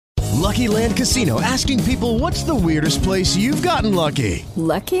Lucky Land Casino, asking people, what's the weirdest place you've gotten lucky?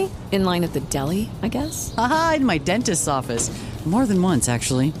 Lucky? In line at the deli, I guess? Aha, in my dentist's office. More than once,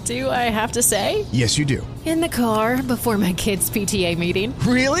 actually. Do I have to say? Yes, you do. In the car before my kids' PTA meeting.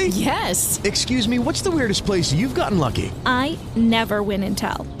 Really? Yes. Excuse me, what's the weirdest place you've gotten lucky? I never win and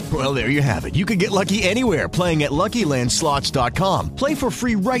tell. Well, there you have it. You can get lucky anywhere, playing at LuckyLandSlots.com. Play for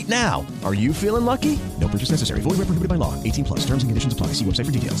free right now. Are you feeling lucky? No purchase necessary. Void where prohibited by law. 18 plus. Terms and conditions apply. See website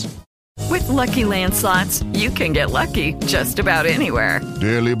for details. With Lucky Land Slots, you can get lucky just about anywhere.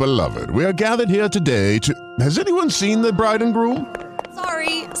 Dearly beloved, we are gathered here today to... Has anyone seen the bride and groom?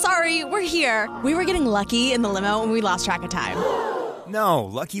 Sorry, we're here. We were getting lucky in the limo and we lost track of time. No,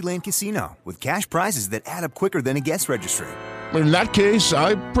 Lucky Land Casino, with cash prizes that add up quicker than a guest registry. In that case,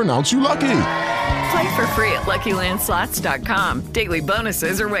 I pronounce you lucky. Play for free at LuckyLandSlots.com. Daily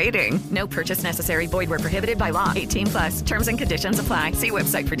bonuses are waiting. No purchase necessary. Void where prohibited by law. 18 plus. Terms and conditions apply. See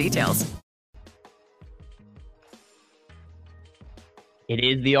website for details. It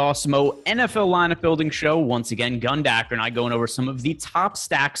is the Awesemo NFL lineup building show. Once again, Gundacker and I going over some of the top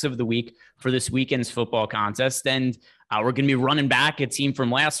stacks of the week for this weekend's football contest. And we're going to be running back a team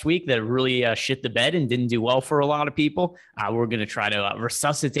from last week that really shit the bed and didn't do well for a lot of people. We're going to try to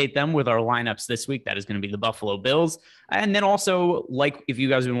resuscitate them with our lineups this week. That is going to be the Buffalo Bills. And then also, like if you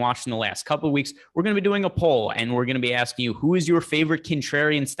guys have been watching the last couple of weeks, we're going to be doing a poll and we're going to be asking you who is your favorite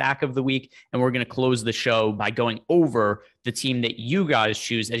contrarian stack of the week. And we're going to close the show by going over the team that you guys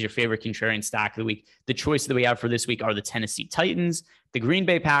choose as your favorite contrarian stack of the week. The choice that we have for this week are the Tennessee Titans, the Green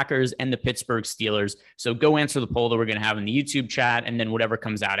Bay Packers, and the Pittsburgh Steelers. So go answer the poll that we're going to have in the YouTube chat, and then whatever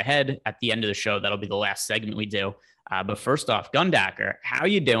comes out ahead at the end of the show, that'll be the last segment we do. But first off, Gundacker, how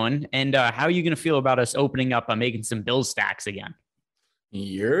you doing? And how are you going to feel about us opening up on making some Bills stacks again?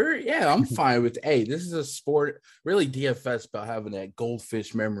 I'm fine with, this is a sport, really DFS about having that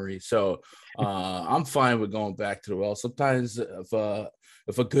goldfish memory. So I'm fine with going back to the well. Sometimes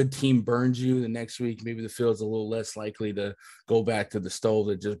if a good team burns you the next week, maybe the field's a little less likely to go back to the stove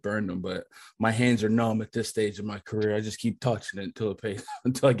that just burned them. But my hands are numb at this stage of my career. I just keep touching it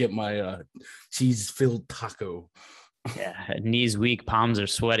until I get my cheese-filled taco. Yeah, knees weak, palms are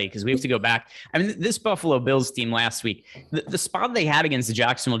sweaty because we have to go back. I mean, this Buffalo Bills team last week, the spot they had against the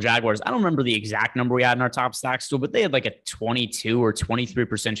Jacksonville Jaguars, I don't remember the exact number we had in our top stacks tool, but they had like a 22 or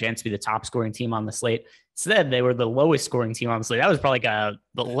 23% chance to be the top scoring team on the slate. Instead, they were the lowest scoring team on the slate. That was probably like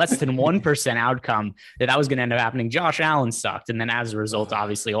the less than 1% outcome that was going to end up happening. Josh Allen sucked. And then as a result,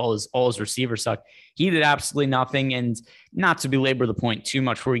 obviously all his receivers sucked. He did absolutely nothing. And not to belabor the point too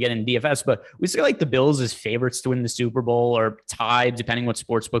much before we get into DFS, but we see like the Bills as favorites to win the Super Bowl or tied, depending what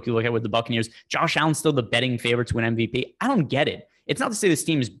sportsbook you look at with the Buccaneers. Josh Allen's still the betting favorite to win MVP. I don't get it. It's not to say this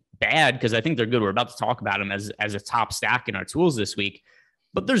team is bad because I think they're good. We're about to talk about them as a top stack in our tools this week.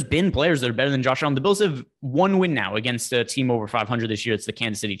 But there's been players that are better than Josh Allen. The Bills have one win now against a team over 500 this year. It's the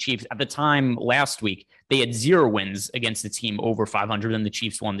Kansas City Chiefs. At the time last week, they had 0 wins against a team over 500, and the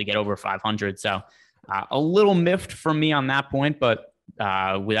Chiefs won to get over 500. So a little miffed from me on that point. But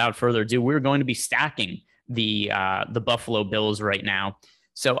without further ado, we're going to be stacking the Buffalo Bills right now.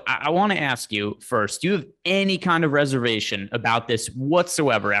 So I want to ask you first, do you have any kind of reservation about this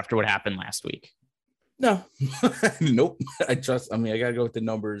whatsoever after what happened last week? No, nope. I got to go with the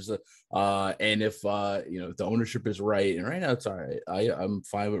numbers. And if the ownership is right, and right now it's all right. I'm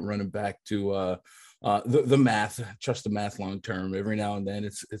fine with running back to the math. Trust the math long term. Every now and then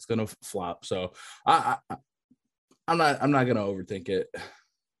it's going to flop. So I'm not going to overthink it.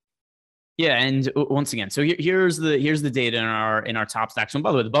 Yeah, and once again, so here's the data in our top stacks. And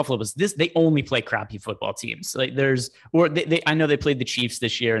by the way, the Buffalo Bills, they only play crappy football teams. Like I know they played the Chiefs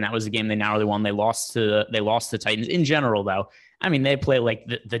this year, and that was a game they narrowly won. They lost to the Titans. In general, though, I mean, they play like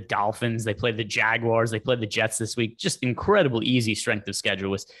the Dolphins, they play the Jaguars, they play the Jets this week. Just incredible easy strength of schedule,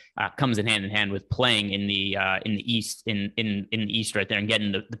 which comes in hand with playing in the East in the East right there and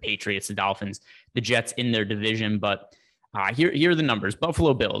getting the Patriots, the Dolphins, the Jets in their division, but. Here are the numbers.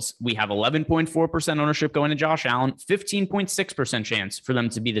 Buffalo Bills, we have 11.4% ownership going to Josh Allen, 15.6% chance for them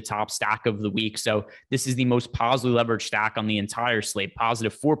to be the top stack of the week. So this is the most positively leveraged stack on the entire slate.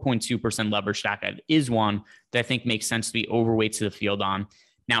 Positive 4.2% leverage stack. That is one that I think makes sense to be overweight to the field on.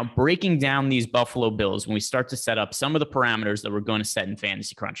 Now, breaking down these Buffalo Bills, when we start to set up some of the parameters that we're going to set in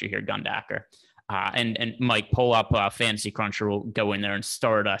Fantasy Cruncher here, Gundacker. And Mike, pull up Fantasy Cruncher. We'll go in there and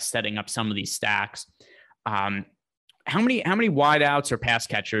start setting up some of these stacks. How many wideouts or pass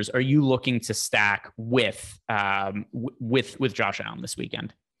catchers are you looking to stack with Josh Allen this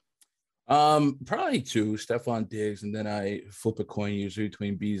weekend? Probably 2, Stephon Diggs, and then I flip a coin usually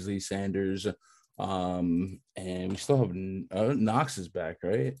between Beasley, Sanders, And we still have Knox is back,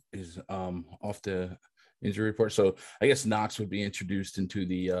 right? Is off the injury report. So I guess Knox would be introduced into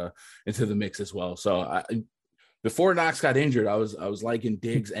the mix as well. So before Knox got injured, I was liking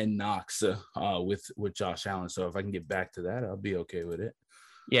Diggs and Knox with Josh Allen. So if I can get back to that, I'll be okay with it.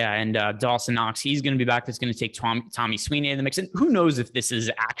 Yeah, and Dawson Knox, he's going to be back. That's going to take Tommy Sweeney in the mix. And who knows if this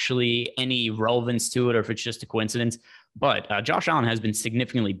is actually any relevance to it or if it's just a coincidence. But Josh Allen has been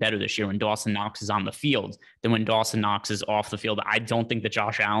significantly better this year when Dawson Knox is on the field than when Dawson Knox is off the field. I don't think that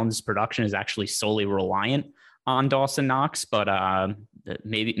Josh Allen's production is actually solely reliant on Dawson Knox, but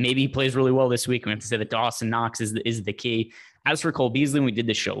maybe he plays really well this week. We have to say that Dawson Knox is the key. As for Cole Beasley, when we did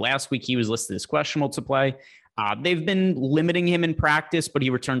this show last week, he was listed as questionable to play. They've been limiting him in practice, but he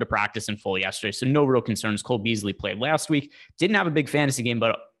returned to practice in full yesterday. So no real concerns. Cole Beasley played last week. Didn't have a big fantasy game,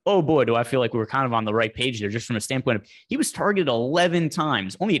 but oh boy, do I feel like we were kind of on the right page there, just from a standpoint of he was targeted 11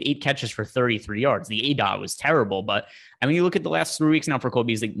 times, only had 8 catches for 33 yards. The ADOT was terrible, but I mean, you look at the last 3 weeks now for Cole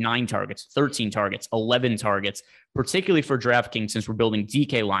Beasley, 9 targets, 13 targets, 11 targets, particularly for DraftKings, since we're building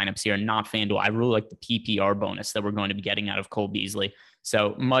DK lineups here and not FanDuel. I really like the PPR bonus that we're going to be getting out of Cole Beasley.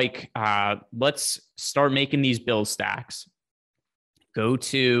 So Mike, let's start making these build stacks. Go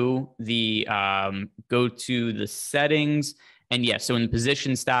to the settings. And yeah, so in the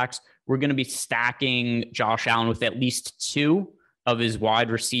position stacks, we're going to be stacking Josh Allen with at least 2 of his wide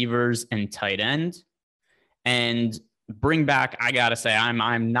receivers and tight end. And bring back, I got to say,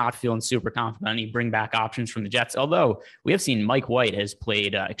 I'm not feeling super confident on any bring back options from the Jets. Although we have seen Mike White has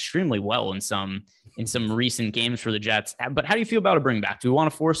played extremely well in some recent games for the Jets. But how do you feel about a bring back? Do we want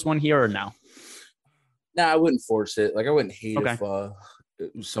to force one here or no? No, I wouldn't force it. Like I wouldn't hate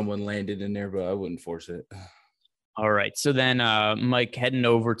if someone landed in there, but I wouldn't force it. All right. So then, Mike, heading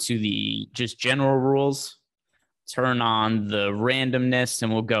over to the just general rules, turn on the randomness,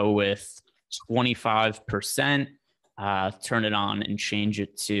 and we'll go with 25%. Turn it on and change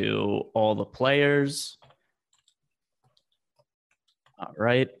it to all the players. All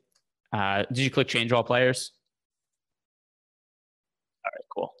right. Did you click change all players? All right,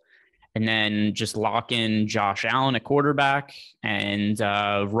 cool. And then just lock in Josh Allen at quarterback and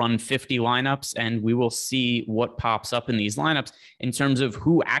run 50 lineups. And we will see what pops up in these lineups in terms of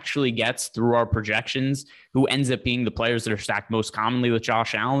who actually gets through our projections, who ends up being the players that are stacked most commonly with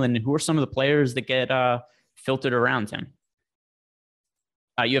Josh Allen, and who are some of the players that get filtered around him.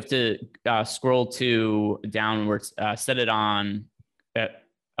 You have to scroll to downwards, set it on.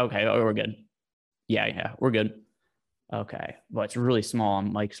 Okay, we're good. Yeah, we're good. Okay, well, it's really small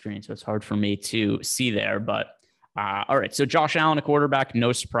on Mike's screen, so it's hard for me to see there. But all right, so Josh Allen, a quarterback,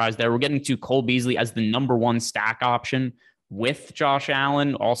 no surprise there. We're getting to Cole Beasley as the number 1 stack option with Josh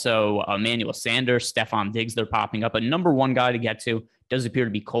Allen. Also, Emmanuel Sanders, Stephon Diggs, they're popping up. A number 1 guy to get to does appear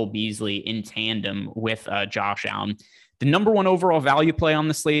to be Cole Beasley in tandem with Josh Allen. The number 1 overall value play on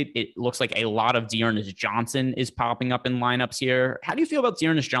the slate, it looks like a lot of Dearness Johnson is popping up in lineups here. How do you feel about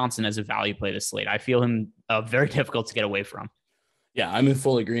Dearness Johnson as a value play this slate? I feel him very difficult to get away from. Yeah, I'm in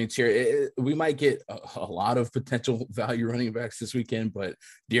full agreement here. We might get a lot of potential value running backs this weekend, but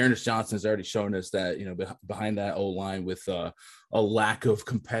Dearness Johnson has already shown us that, behind that O-line with a lack of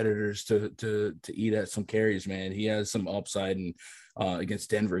competitors to eat at some carries, man, he has some upside. And against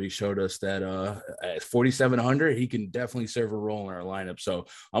Denver, he showed us that at 4,700, he can definitely serve a role in our lineup. So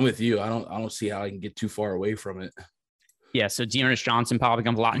I'm with you. I don't see how I can get too far away from it. Yeah, so Dearness Johnson popping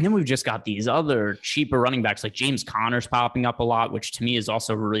up a lot. And then we've just got these other cheaper running backs like James Conner's popping up a lot, which to me is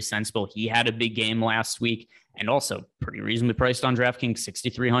also really sensible. He had a big game last week and also pretty reasonably priced on DraftKings,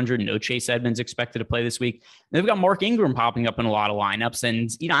 6,300. No Chase Edmonds expected to play this week. And they've got Mark Ingram popping up in a lot of lineups.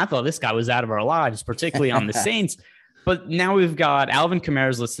 And, I thought this guy was out of our lives, particularly on the Saints. But now we've got Alvin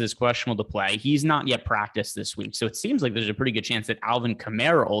Kamara's listed as questionable to play. He's not yet practiced this week. So it seems like there's a pretty good chance that Alvin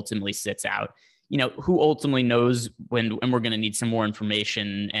Kamara ultimately sits out. Who ultimately knows when we're going to need some more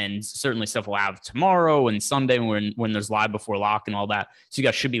information, and certainly stuff we'll have tomorrow and Sunday when there's live before lock and all that. So you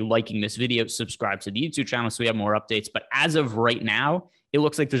guys should be liking this video, subscribe to the YouTube channel so we have more updates. But as of right now, it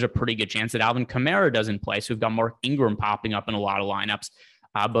looks like there's a pretty good chance that Alvin Kamara doesn't play. So we've got Mark Ingram popping up in a lot of lineups.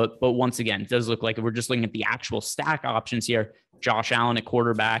 But once again, it does look like if we're just looking at the actual stack options here, Josh Allen at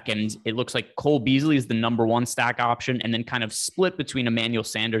quarterback, and it looks like Cole Beasley is the number 1 stack option, and then kind of split between Emmanuel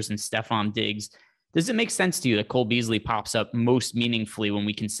Sanders and Stephon Diggs. Does it make sense to you that Cole Beasley pops up most meaningfully when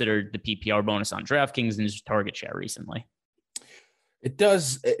we consider the PPR bonus on DraftKings and his target share recently? It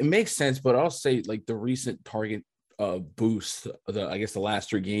does. It makes sense, but I'll say like the recent target boost. I guess the last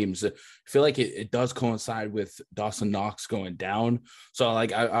 3 games, I feel like it does coincide with Dawson Knox going down. So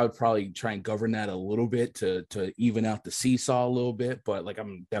like I would probably try and govern that a little bit to even out the seesaw a little bit. But like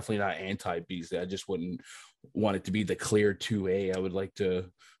I'm definitely not anti Beasley. I just wouldn't want it to be the clear 2A. I would like to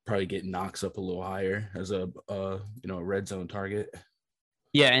probably get Knox up a little higher as a red zone target.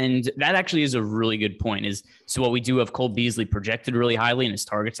 Yeah, and that actually is a really good point. So what we do have Cole Beasley projected really highly, and his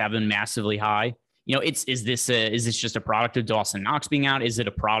targets have been massively high. Is this just a product of Dawson Knox being out? Is it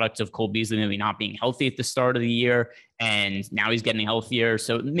a product of Cole Beasley maybe not being healthy at the start of the year, and now he's getting healthier?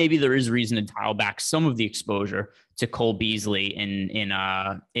 So maybe there is reason to dial back some of the exposure to Cole Beasley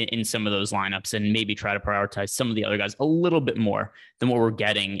in some of those lineups, and maybe try to prioritize some of the other guys a little bit more than what we're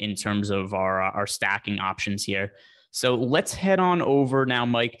getting in terms of our stacking options here. So let's head on over now,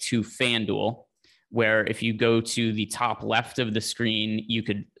 Mike, to FanDuel, where if you go to the top left of the screen, you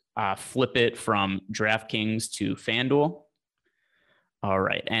could flip it from DraftKings to FanDuel. All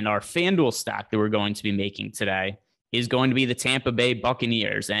right. And our FanDuel stack that we're going to be making today is going to be the Tampa Bay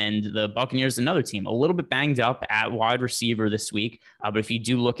Buccaneers. And the Buccaneers, another team, a little bit banged up at wide receiver this week. But if you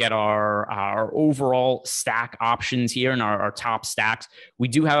do look at our overall stack options here and our top stacks, we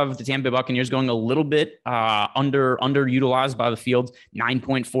do have the Tampa Bay Buccaneers going a little bit underutilized by the field.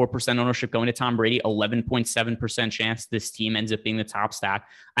 9.4% ownership going to Tom Brady, 11.7% chance this team ends up being the top stack.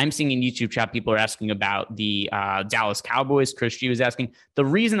 I'm seeing in YouTube chat, people are asking about the Dallas Cowboys. Chris G was asking. The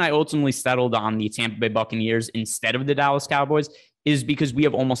reason I ultimately settled on the Tampa Bay Buccaneers instead of the Dallas Cowboys is because we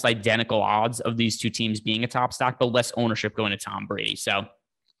have almost identical odds of these two teams being a top stock, but less ownership going to Tom Brady. So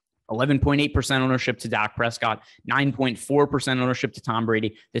 11.8% ownership to Dak Prescott, 9.4% ownership to Tom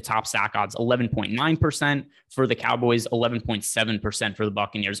Brady. The top stack odds, 11.9% for the Cowboys, 11.7% for the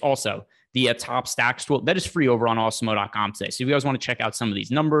Buccaneers. Also, the top stacks tool, that is free over on awesemo.com today. So if you guys want to check out some of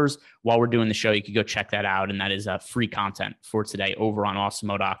these numbers while we're doing the show, you could go check that out. And that is free content for today over on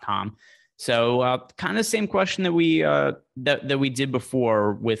awesemo.com. So kind of the same question that we that we did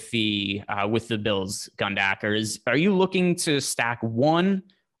before with the Bills, Gundacker, is are you looking to stack 1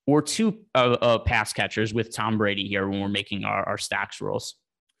 or 2 pass catchers with Tom Brady here when we're making our stacks rules?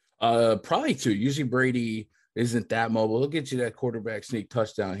 Probably 2. Usually Brady isn't that mobile. He'll get you that quarterback sneak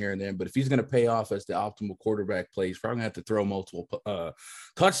touchdown here and there. But if he's going to pay off as the optimal quarterback play, he's probably going to have to throw multiple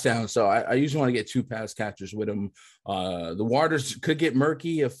touchdowns. So I usually want to get 2 pass catchers with him. The waters could get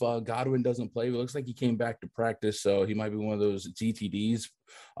murky if Godwin doesn't play. It looks like he came back to practice, so he might be one of those GTDs.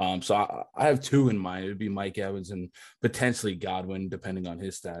 So I have 2 in mind. It would be Mike Evans and potentially Godwin, depending on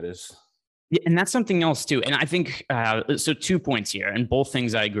his status. Yeah, and that's something else too. And I think, so 2 points here, and both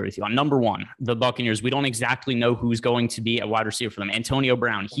things I agree with you on. Number one, the Buccaneers, we don't exactly know who's going to be a wide receiver for them. Antonio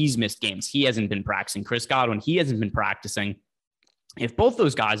Brown, he's missed games. He hasn't been practicing. Chris Godwin, he hasn't been practicing. If both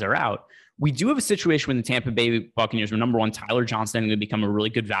those guys are out, we do have a situation with the Tampa Bay Buccaneers where number one, Tyler Johnson is going to become a really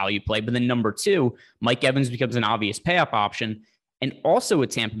good value play. But then number 2, Mike Evans becomes an obvious pay-up option. And also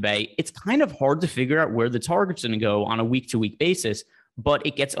with Tampa Bay, it's kind of hard to figure out where the target's going to go on a week-to-week basis. But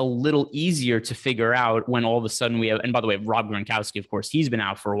it gets a little easier to figure out when all of a sudden we have, and by the way, Rob Gronkowski, of course, he's been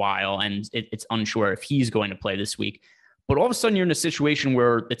out for a while, and it's unsure if he's going to play this week. But all of a sudden you're in a situation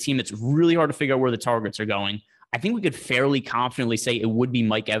where the team, it's really hard to figure out where the targets are going. I think we could fairly confidently say it would be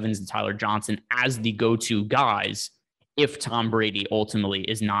Mike Evans and Tyler Johnson as the go-to guys if Tom Brady ultimately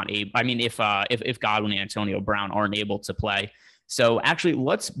is not able. I mean, if Godwin and Antonio Brown aren't able to play. So actually,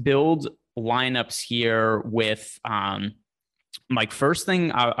 let's build lineups here with Mike. First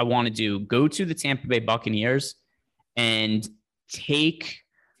thing I want to do, go to the Tampa Bay Buccaneers and take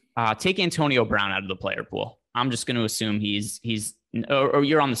Antonio Brown out of the player pool. I'm just going to assume he's or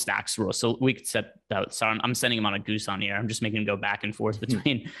you're on the stacks rule, so we could set that. Sorry, I'm sending him on a goose on here. I'm just making him go back and forth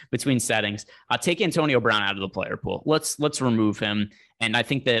between settings. Take Antonio Brown out of the player pool. Let's remove him. And I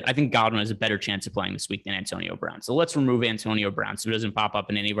think Godwin has a better chance of playing this week than Antonio Brown. So let's remove Antonio Brown so it doesn't pop up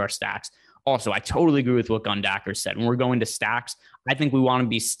in any of our stacks. Also, I totally agree with what Gundacker said. When we're going to stacks, I think we want to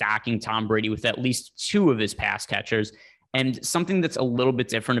be stacking Tom Brady with at least 2 of his pass catchers. And something that's a little bit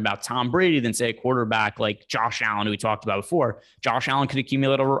different about Tom Brady than, say, a quarterback like Josh Allen, who we talked about before. Josh Allen could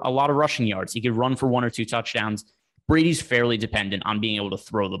accumulate a lot of rushing yards. He could run for 1 or 2 touchdowns. Brady's fairly dependent on being able to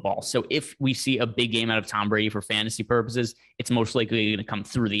throw the ball. So if we see a big game out of Tom Brady for fantasy purposes, it's most likely going to come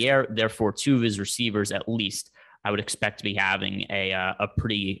through the air. Therefore, 2 of his receivers at least, I would expect to be having a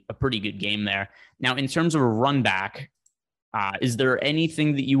pretty good game there. Now, in terms of a run back, is there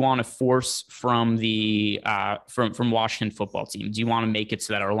anything that you want to force from the from Washington football team? Do you want to make it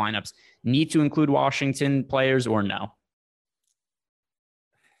so that our lineups need to include Washington players or no?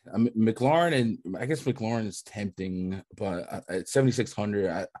 McLaurin, and I guess McLaurin is tempting, but at 7,600,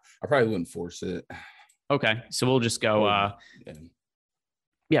 I probably wouldn't force it. Okay. So we'll just go,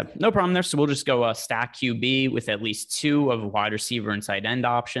 yeah, no problem there. So we'll just go stack QB with at least 2 of wide receiver and tight end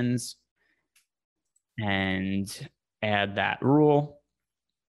options and add that rule.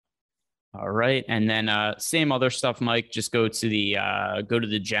 All right. And then same other stuff, Mike, just go to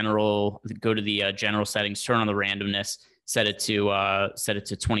the general settings, turn on the randomness, set it to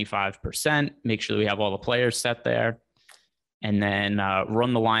 25%, make sure that we have all the players set there, and then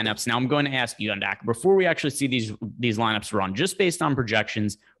run the lineups. Now I'm going to ask you, Gundak, before we actually see these lineups run, just based on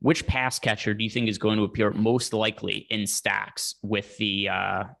projections, which pass catcher do you think is going to appear most likely in stacks with the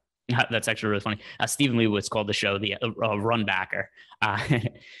that's actually really funny. Stephen Leibowitz called the show the run backer.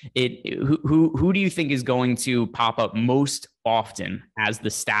 Who do you think is going to pop up most often as the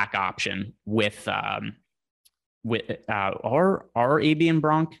stack option with are AB and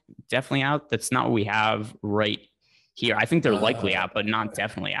Bronk definitely out? That's not what we have right here. I think they're likely out, but not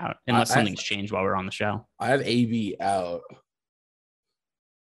definitely out unless something's changed while we're on the show. I have AB out.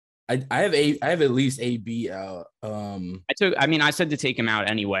 I have at least AB out. I said to take him out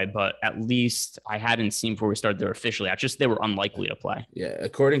anyway, but at least I hadn't seen before we started they're officially out. Just they were unlikely to play. Yeah,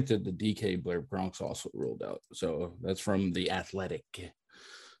 according to the DK, Blair Bronc's also ruled out. So that's from The Athletic.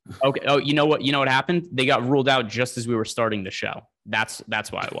 Okay. Oh, you know what happened? They got ruled out just as we were starting the show. That's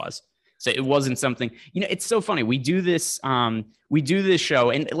why it was. So it wasn't something, it's so funny. We do this show,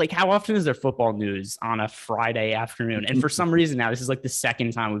 and like, how often is there football news on a Friday afternoon? And for some reason now, this is like the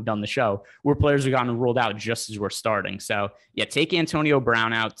second time we've done the show where players have gotten ruled out just as we're starting. So yeah, take Antonio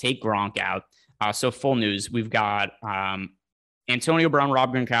Brown out, take Gronk out. So full news, we've got Antonio Brown,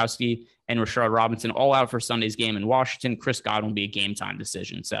 Rob Gronkowski, and Rashard Robinson all out for Sunday's game in Washington. Chris Godwin will be a game time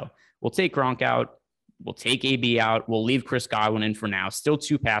decision. So we'll take Gronk out. We'll take AB out. We'll leave Chris Godwin in for now. Still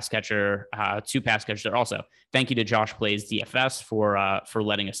two pass catchers there. Also, thank you to Josh Plays DFS for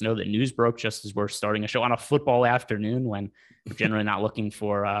letting us know that news broke just as we're starting a show on a football afternoon when we're generally not looking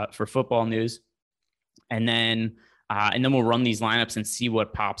for football news. And then we'll run these lineups and see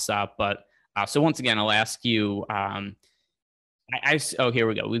what pops up. But so once again, I'll ask you. Here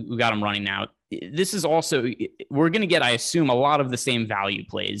we go. We got them running now. This is also, we're going to get, I assume, a lot of the same value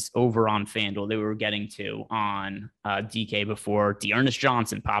plays over on FanDuel that we were getting to on DK before. Dearness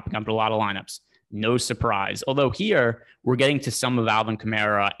Johnson popping up to a lot of lineups. No surprise. Although here we're getting to some of Alvin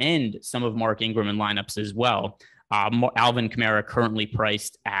Kamara and some of Mark Ingram in lineups as well. Alvin Kamara currently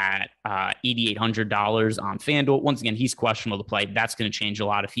priced at $8,800 on FanDuel. Once again, he's questionable to play. That's going to change a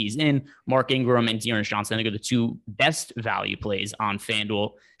lot if he's in. Mark Ingram and Dearness Johnson, I think, are the two best value plays on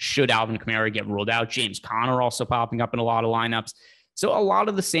FanDuel should Alvin Kamara get ruled out. James Conner also popping up in a lot of lineups. So a lot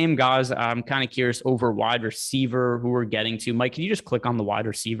of the same guys. I'm kind of curious over wide receiver who we're getting to. Mike, can you just click on the wide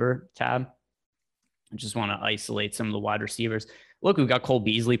receiver tab? I just want to isolate some of the wide receivers. Look, we've got Cole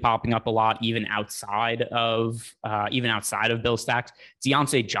Beasley popping up a lot, even outside of Bill Stacks.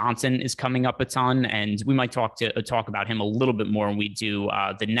 Deontay Johnson is coming up a ton, and we might talk about him a little bit more when we do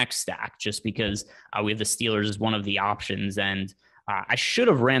the next stack, just because we have the Steelers as one of the options. And I should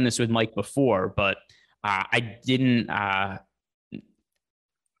have ran this with Mike before, but I didn't.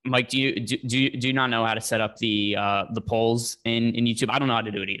 Mike, do you not know how to set up the polls in YouTube? I don't know how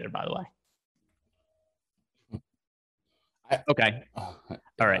to do it either, by the way. Okay. All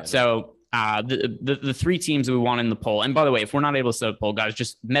right. So the three teams that we want in the poll. And by the way, if we're not able to set up a poll, guys,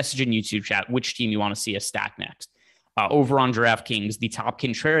 just message in YouTube chat which team you want to see us stack next. Over on DraftKings, the top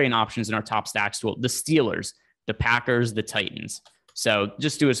contrarian options in our top stacks tool, the Steelers, the Packers, the Titans. So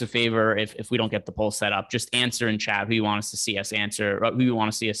just do us a favor if we don't get the poll set up, just answer in chat who you want us to see us answer, or who you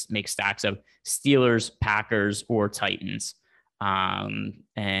want to see us make stacks of: Steelers, Packers, or Titans.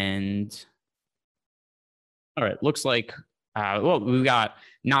 And all right, looks like we've got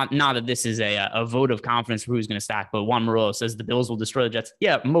not that this is a vote of confidence for who's going to stack, but Juan Murillo says the Bills will destroy the Jets.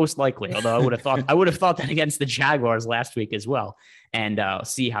 Yeah, most likely. Although I would have thought that against the Jaguars last week as well, and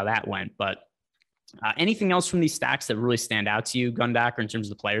see how that went. But anything else from these stacks that really stand out to you, Gundacker, in terms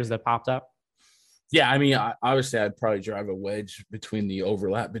of the players that popped up? Yeah, I mean, obviously, I'd probably drive a wedge between the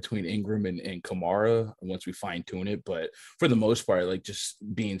overlap between Ingram and Kamara once we fine tune it. But for the most part, like, just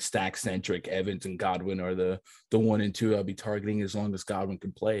being stack centric, Evans and Godwin are the 1 and 2 I'll be targeting as long as Godwin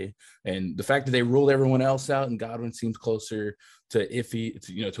can play. And the fact that they ruled everyone else out and Godwin seems closer to iffy,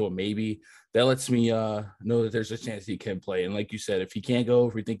 to a maybe, that lets me know that there's a chance he can play. And like you said, if he can't go,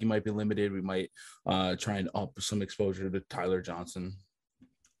 if we think he might be limited, we might try and up some exposure to Tyler Johnson.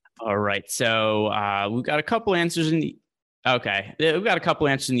 All right, so we've got a couple answers in the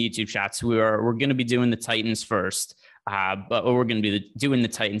YouTube chats. We're going to be doing the Titans first, but we're going to be doing the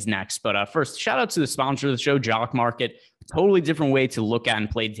Titans next. But first, shout out to the sponsor of the show, Jock Market. Totally different way to look at and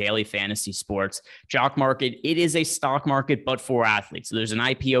play daily fantasy sports. Jock market, it is a stock market, but for athletes. So there's an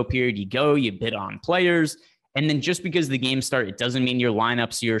IPO period. You bid on players. And then just because the game start, it doesn't mean your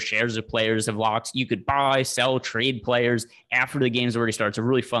lineups, your shares of players have locked. You could buy, sell, trade players after the game's already started. It's a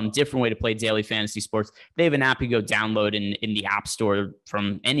really fun, different way to play daily fantasy sports. They have an app you go download in the App Store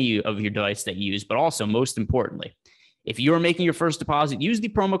from any of your device that you use. But also, most importantly, if you are making your first deposit, use the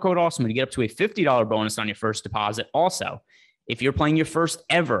promo code AWESOME to get up to a $50 bonus on your first deposit. Also, if you're playing your first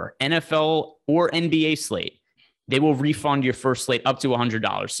ever NFL or NBA slate, they will refund your first slate up to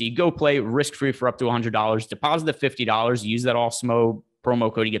 $100. So you go play risk-free for up to $100, deposit the $50, use that AWESOME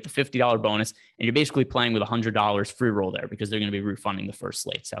promo code, you get the $50 bonus, and you're basically playing with $100 free roll there because they're going to be refunding the first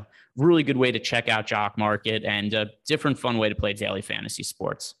slate. So really good way to check out Jock Market and a different fun way to play daily fantasy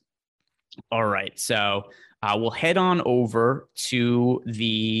sports. All right, so we'll head on over to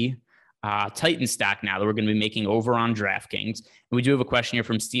the Titan stack now that we're going to be making over on DraftKings. And we do have a question here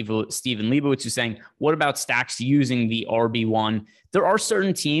from Steven Leibowitz who's saying, what about stacks using the RB1? There are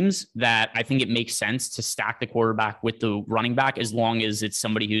certain teams that I think it makes sense to stack the quarterback with the running back as long as it's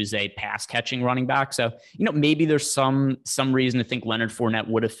somebody who's a pass catching running back. So, maybe there's some reason to think Leonard Fournette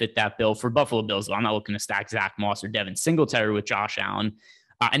would have fit that bill for Buffalo Bills. I'm not looking to stack Zach Moss or Devin Singletary with Josh Allen.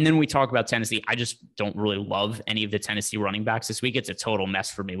 And then we talk about Tennessee. I just don't really love any of the Tennessee running backs this week. It's a total mess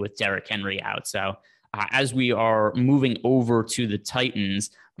for me with Derrick Henry out. So as we are moving over to the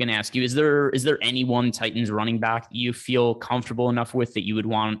Titans, I'm going to ask you, is there any one Titans running back that you feel comfortable enough with that you would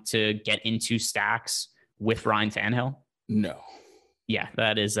want to get into stacks with Ryan Tannehill? No. Yeah,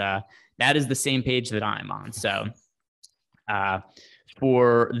 that is the same page that I'm on. So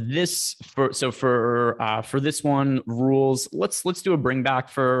for this one rules, let's do a bring back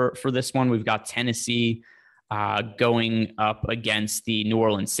for this one. We've got Tennessee going up against the New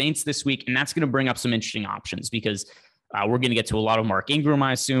Orleans Saints this week, and that's going to bring up some interesting options because we're going to get to a lot of Mark Ingram.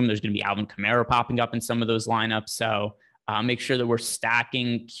 I assume there's going to be Alvin Kamara popping up in some of those lineups. So make sure that we're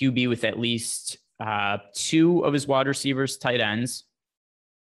stacking QB with at least two of his wide receivers, tight ends,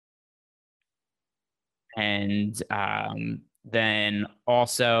 and then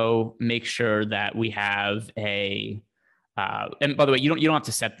also make sure that we have and by the way, you don't have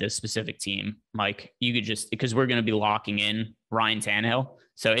to set this specific team, Mike. You could just, because we're going to be locking in Ryan Tannehill.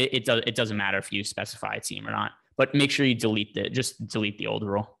 So it doesn't matter if you specify a team or not, but make sure you delete the old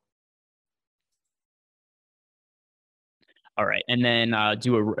rule. All right. And then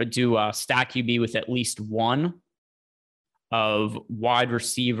do a stack QB with at least one of wide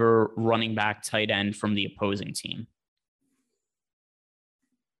receiver, running back, tight end from the opposing team.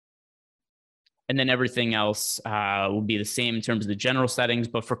 And then everything else will be the same in terms of the general settings.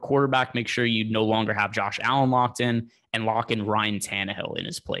 But for quarterback, make sure you no longer have Josh Allen locked in and lock in Ryan Tannehill in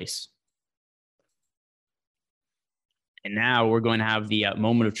his place. And now we're going to have the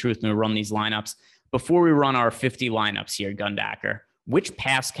moment of truth and we'll run these lineups. Before we run our 50 lineups here, Gundacker, which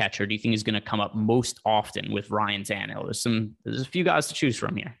pass catcher do you think is going to come up most often with Ryan Tannehill? There's a few guys to choose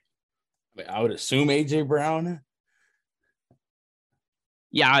from here. I would assume A.J. Brown.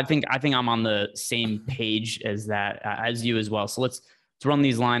 Yeah, I think I'm on the same page as that as you as well. So let's run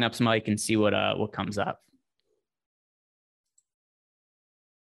these lineups, Mike, and see what comes up.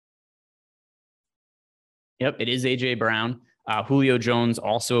 Yep, it is A.J. Brown. Julio Jones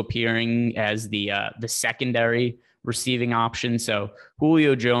also appearing as the secondary receiving option. So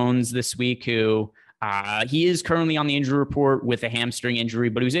Julio Jones this week, who he is currently on the injury report with a hamstring injury,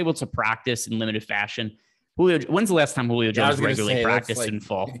 but he was able to practice in limited fashion. When's the last time Julio Jones regularly practiced in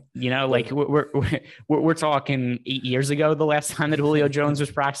full? We're talking 8 years ago, the last time that Julio Jones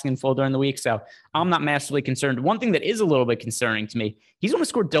was practicing in full during the week. So I'm not massively concerned. One thing that is a little bit concerning to me, he's only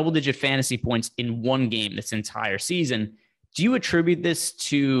scored double-digit fantasy points in one game this entire season. Do you attribute this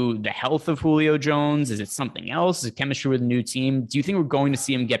to the health of Julio Jones? Is it something else? Is it chemistry with a new team? Do you think we're going to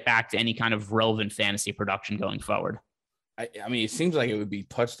see him get back to any kind of relevant fantasy production going forward? I mean, it seems like it would be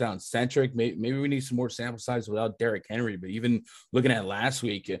touchdown centric. Maybe we need some more sample size without Derrick Henry. But even looking at last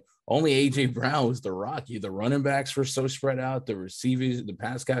week, only A.J. Brown was the Rocky. The running backs were so spread out. The receivers, the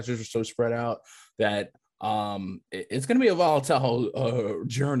pass catchers were so spread out that it's going to be a volatile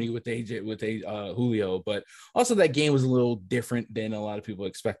journey with Julio. But also that game was a little different than a lot of people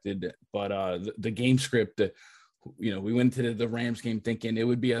expected. But the game script, we went to the Rams game thinking it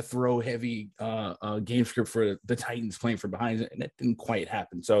would be a throw heavy game script for the Titans playing from behind, and it didn't quite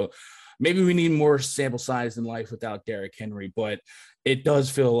happen. So maybe we need more sample size in life without Derrick Henry, but it does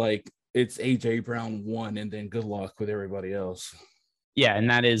feel like it's A.J. Brown 1 and then good luck with everybody else. Yeah, and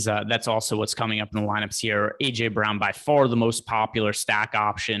that's also what's coming up in the lineups here. AJ Brown, by far the most popular stack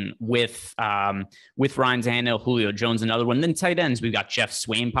option with Ryan Tannehill, Julio Jones, another one. Then tight ends, we've got Jeff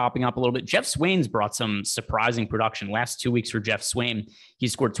Swain popping up a little bit. Jeff Swain's brought some surprising production. Last 2 weeks for Jeff Swain, he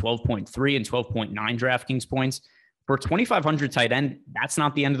scored 12.3 and 12.9 DraftKings points. For 2,500 tight end, that's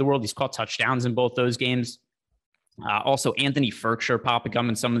not the end of the world. He's caught touchdowns in both those games. Also, Anthony Ferkshire popping up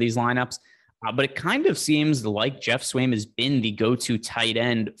in some of these lineups. But it kind of seems like Jeff Swain has been the go-to tight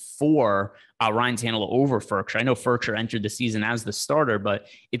end for Ryan Tannehill over Ferkshire. I know Ferkshire entered the season as the starter, but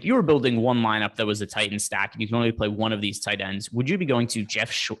if you were building one lineup that was a tight end stack and you can only play one of these tight ends, would you be going to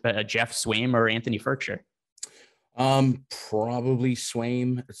Jeff Swain or Anthony Ferkshire? Probably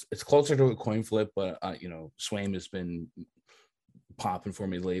Swain. It's closer to a coin flip, but Swain has been popping for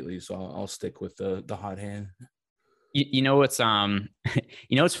me lately, so I'll stick with the hot hand. You know what's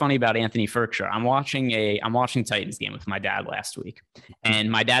funny about Anthony Ferkshire? I'm watching Titans game with my dad last week,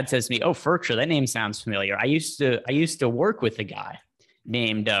 and my dad says to me, "Oh, Ferkshire, that name sounds familiar. I used to work with a guy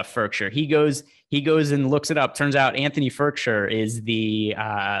named Ferkshire." He goes and looks it up. Turns out Anthony Ferkshire is the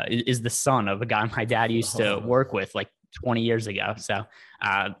son of a guy my dad used to work with like 20 years ago. So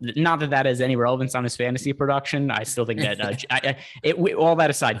not that has any relevance on his fantasy production. I still think that all that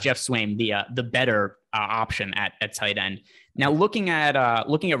aside, Jeff Swain, the better option at tight end. Now looking at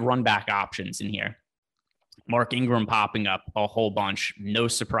run back options in here, Mark Ingram popping up a whole bunch. No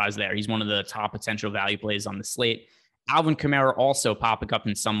surprise there. He's one of the top potential value plays on the slate. Alvin Kamara also popping up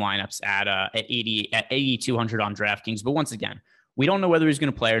in some lineups at 8,200 on DraftKings. But once again, we don't know whether he's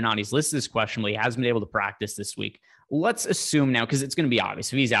going to play or not. He's listed as questionable. He hasn't been able to practice this week. Let's assume now, because it's going to be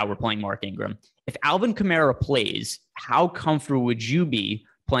obvious, if he's out, we're playing Mark Ingram. If Alvin Kamara plays, how comfortable would you be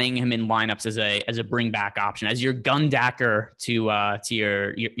playing him in lineups as a bring back option, as your gundacker to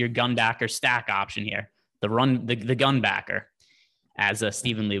your gundacker stack option here, the gunbacker, as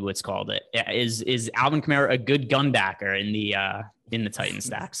Stephen Leibowitz called it? Is Alvin Kamara a good gunbacker in the Titan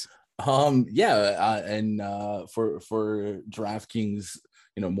stacks? And for DraftKings,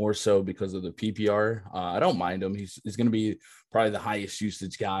 more so because of the PPR. I don't mind him. He's going to be probably the highest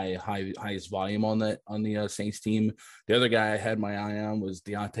usage guy, highest volume on the Saints team. The other guy I had my eye on was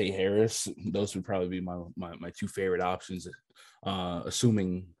Deontay Harris. Those would probably be my two favorite options,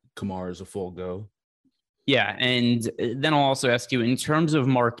 assuming Kamara is a full go. Yeah, and then I'll also ask you, in terms of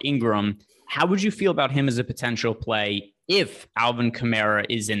Mark Ingram, how would you feel about him as a potential play if Alvin Kamara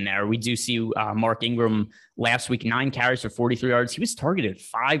is in there? We do see Mark Ingram last week, 9 carries for 43 yards. He was targeted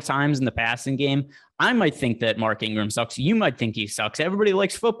 5 times in the passing game. I might think that Mark Ingram sucks. You might think he sucks. Everybody who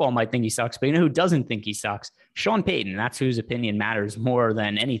likes football might think he sucks, but you know who doesn't think he sucks? Sean Payton. That's whose opinion matters more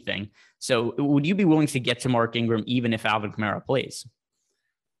than anything. So would you be willing to get to Mark Ingram even if Alvin Kamara plays?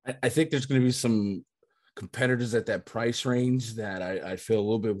 I think there's going to be some competitors at that price range that I feel a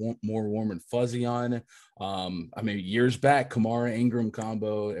little bit more warm and fuzzy on. I mean, years back, Kamara Ingram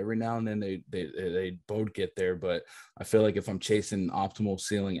combo, every now and then they both get there, but I feel like if I'm chasing optimal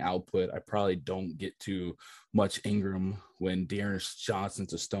ceiling output, I probably don't get too much Ingram when Dearness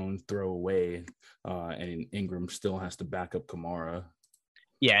Johnson's a stone's throw away, and Ingram still has to back up Kamara.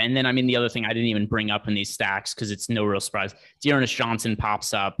 Yeah, and then, I mean, the other thing I didn't even bring up in these stacks because it's no real surprise, Dearness Johnson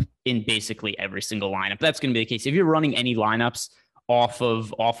pops up in basically every single lineup. That's going to be the case. If you're running any lineups off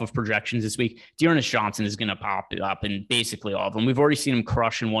of projections this week, Dearness Johnson is going to pop up in basically all of them. We've already seen him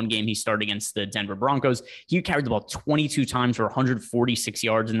crush in one game. He started against the Denver Broncos. He carried the ball 22 times for 146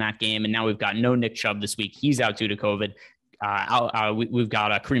 yards in that game, and now we've got no Nick Chubb this week. He's out due to COVID. We've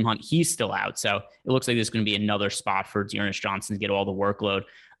got Kareem Hunt. He's still out. So it looks like there's going to be another spot for Dearness Johnson to get all the workload.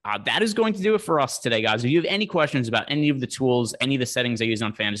 That is going to do it for us today, guys. If you have any questions about any of the tools, any of the settings I use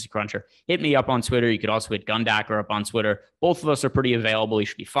on Fantasy Cruncher, hit me up on Twitter. You could also hit Gundacker up on Twitter. Both of us are pretty available. You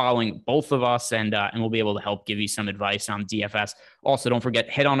should be following both of us, and we'll be able to help give you some advice on DFS. Also, don't forget,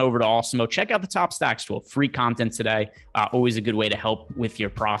 head on over to Awesemo. Check out the Top Stacks tool. Free content today. Always a good way to help with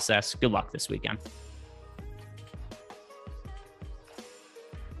your process. Good luck this weekend.